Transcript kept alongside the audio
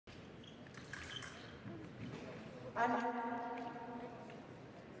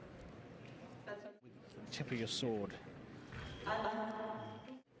Tip of your sword. You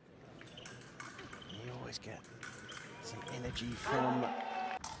always get some energy from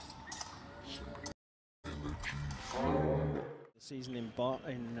the season in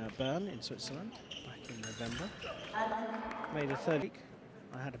Bern in Switzerland back in November. Made a third week.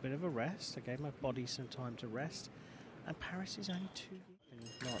 I had a bit of a rest. I gave my body some time to rest. And Paris is only 2 weeks in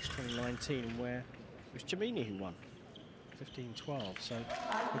March 2019, where it was Cimini who won. 15-12, so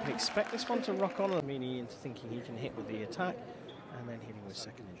we can expect this one to rock on Cimini into thinking he can hit with the attack and then hitting with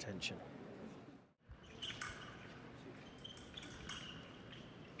second intention.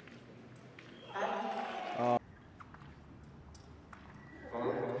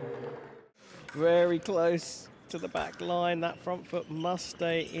 Very close to the back line. That front foot must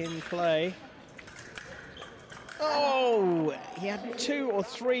stay in play. Oh, he had 2 or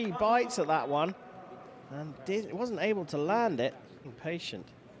 3 bites at that one and wasn't able to land it. Impatient.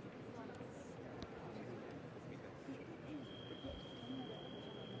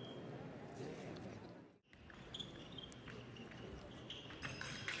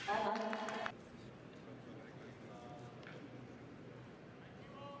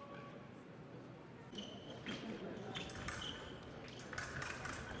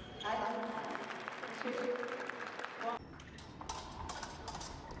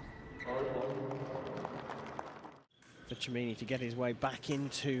 For Cimini to get his way back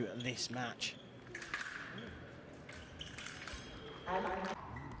into this match.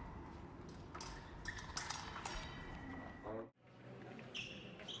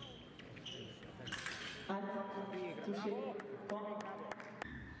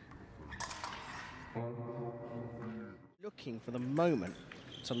 Looking for the moment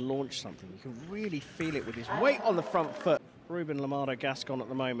to launch something. You can really feel it with his weight on the front foot. Ruben Limardo Gascon at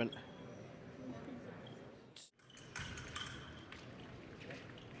the moment.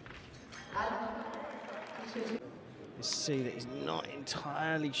 You see that he's not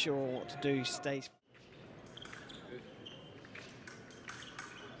entirely sure what to do. He stays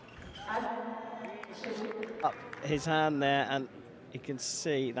up his hand there, and you can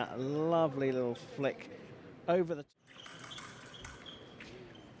see that lovely little flick over the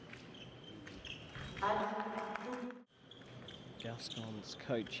Gascon's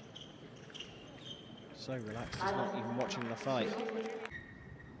coach. So relaxed, he's not even watching the fight. So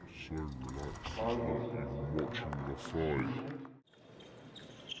relaxed, he's not even watching the fight.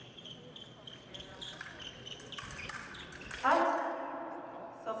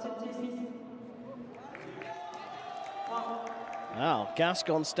 Wow,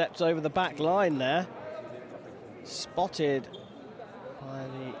 Gascon steps over the back line there. Spotted by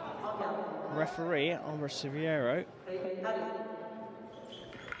the referee, Omar Siviero.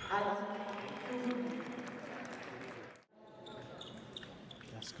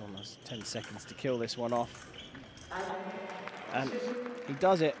 Gascon has 10 seconds to kill this one off. And he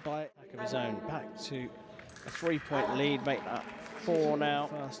does it by back of his own. Back to a 3-point lead, make that 4 now.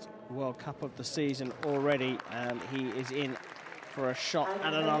 First World Cup of the season already, and he is in for a shot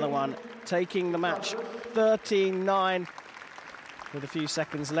and another one, taking the match 13-9 with a few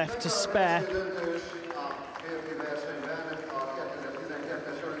seconds left to spare.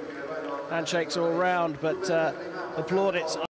 Handshakes all round, but the plaudits